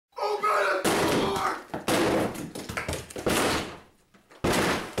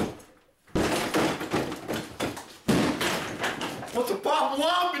What's a pop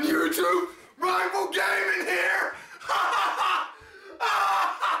up in YouTube? Rival gaming here!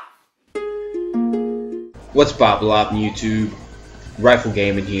 What's Bob Lop in YouTube? Rifle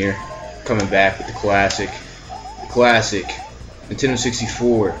Gaming here, coming back with the classic Nintendo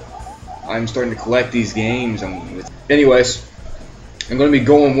 64. I'm starting to collect these games. Anyways, I'm going to be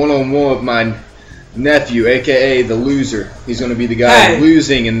going one-on-one with my nephew, aka the loser. He's going to be the guy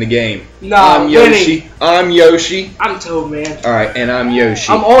losing in the game. No, I'm Yoshi. winning. I'm Yoshi. I'm Toad, man. Alright, and I'm Yoshi.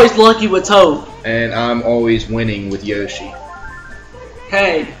 I'm always lucky with Toad. And I'm always winning with Yoshi.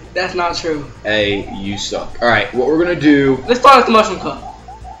 Hey, that's not true. Hey, you suck. Alright, what we're going to do... Let's start with the Mushroom Cup.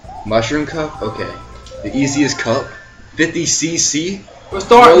 Mushroom Cup? Okay. The easiest cup? 50cc? We're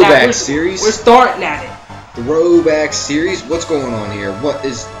starting Throwback series? We're starting at it. Throwback series? What's going on here?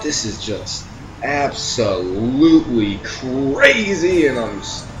 This is just absolutely crazy, and I'm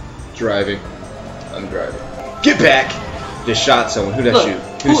driving. Get back! Just shot someone. Who'd that shoot?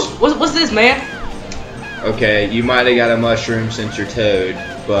 What's this, man? Okay, you might have got a mushroom since you're Toad,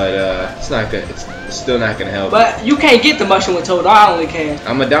 but it's still not gonna help. But you can't get the mushroom with Toad. I only can.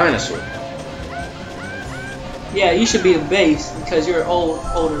 I'm a dinosaur. Yeah, you should be the base because you're older.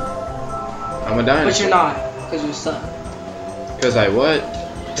 I'm a dinosaur. But you're not, because you suck. Because I what?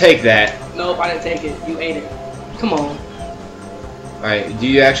 Take that. Nope, I didn't take it. You ate it. Come on. Alright, do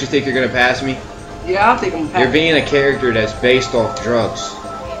you actually think you're gonna pass me? Yeah, I think I'm passing. You're being a character that's based off drugs.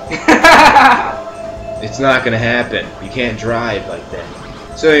 It's not gonna happen. You can't drive like that.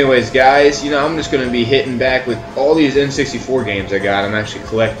 So anyways, guys, I'm just gonna be hitting back with all these N64 games I got. I'm actually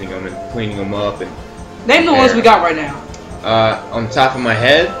collecting them and cleaning them up and... Name the ones we got right now. On top of my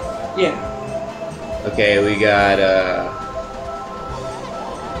head? Yeah. Okay, we got,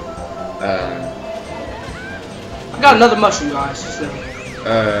 I got another mushroom, guys. Just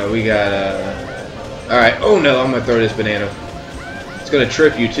we got, alright. Oh no, I'm gonna throw this banana. It's gonna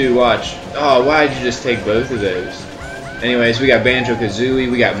trip you too, watch. Oh, why did you just take both of those? Anyways, we got Banjo-Kazooie,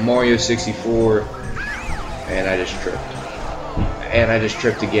 we got Mario 64, and I just tripped. And I just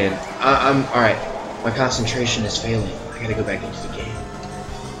tripped again. I'm alright. My concentration is failing. I gotta go back into the game.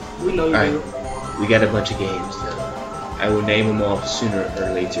 We know you do. We got a bunch of games though. I will name them off sooner or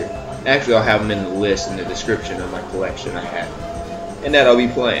later. Actually, I'll have them in the list in the description of my collection I have. And that I'll be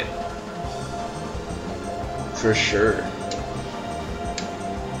playing. For sure.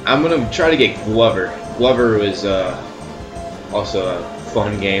 I'm gonna try to get Glover. Glover was also a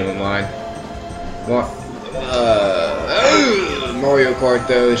fun game of mine. Mario Kart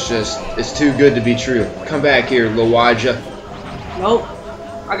though, it's too good to be true. Come back here, Lawaja. Nope.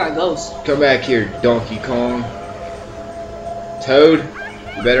 I got ghosts. Come back here, Donkey Kong. Toad,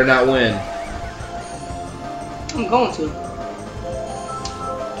 you better not win. I'm going to.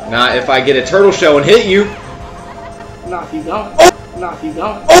 Not if I get a turtle shell and hit you. Not if you don't. Not if you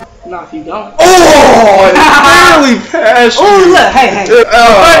don't. Not if you don't. Oh, it barely passed you. Oh, look, hey.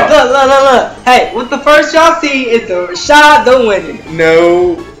 Look. Hey, what the first y'all see is the shot, the winning.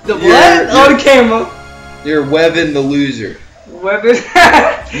 No. The what? On the camera. You're Webbin the loser. Webbin?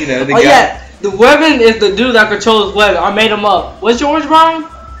 The guy. Yeah. The Webbin is the dude that controls Webbin. I made him up. What's yours, Brian?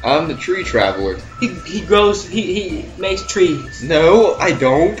 I'm the tree traveler. He grows, he makes trees. No, I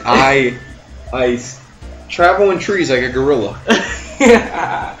don't. I travel in trees like a gorilla.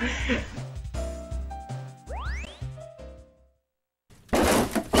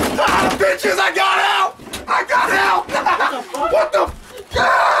 Bitches, I got out! What the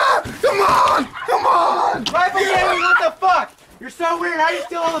Come on! Rifle gaming, what the fuck? You're so weird. How you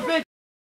steal all the bitches?